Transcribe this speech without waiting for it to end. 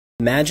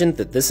Imagine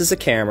that this is a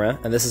camera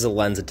and this is a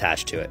lens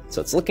attached to it.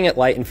 So it's looking at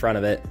light in front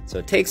of it, so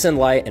it takes in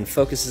light and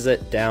focuses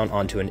it down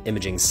onto an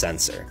imaging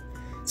sensor.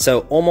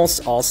 So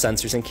almost all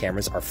sensors in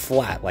cameras are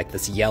flat, like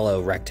this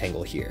yellow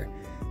rectangle here.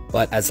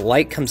 But as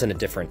light comes in at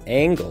different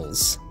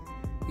angles,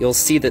 you'll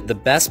see that the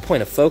best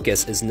point of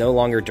focus is no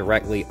longer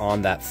directly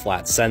on that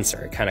flat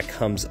sensor. It kind of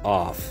comes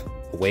off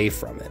away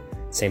from it.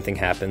 Same thing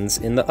happens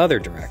in the other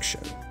direction.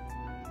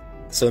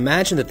 So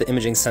imagine that the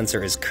imaging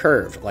sensor is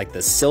curved, like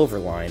the silver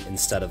line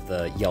instead of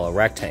the yellow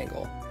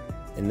rectangle.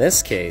 In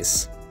this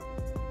case,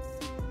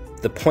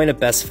 the point of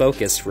best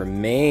focus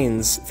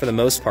remains, for the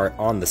most part,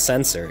 on the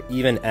sensor,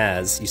 even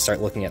as you start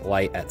looking at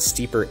light at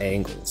steeper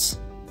angles.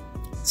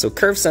 So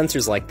curved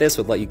sensors like this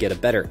would let you get a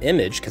better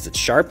image because it's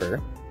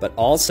sharper, but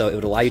also it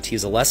would allow you to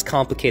use a less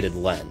complicated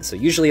lens. So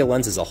usually a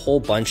lens is a whole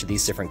bunch of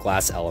these different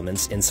glass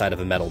elements inside of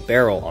a metal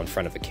barrel on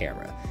front of a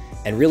camera.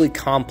 And really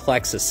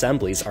complex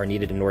assemblies are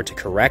needed in order to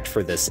correct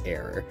for this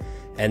error.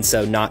 And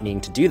so not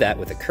needing to do that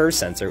with a curved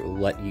sensor will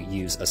let you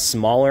use a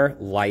smaller,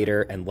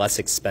 lighter, and less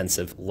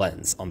expensive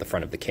lens on the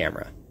front of the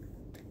camera.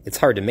 It's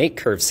hard to make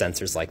curved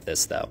sensors like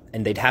this though,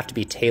 and they'd have to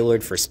be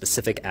tailored for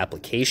specific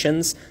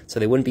applications, so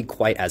they wouldn't be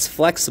quite as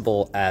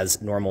flexible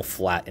as normal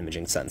flat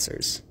imaging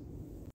sensors.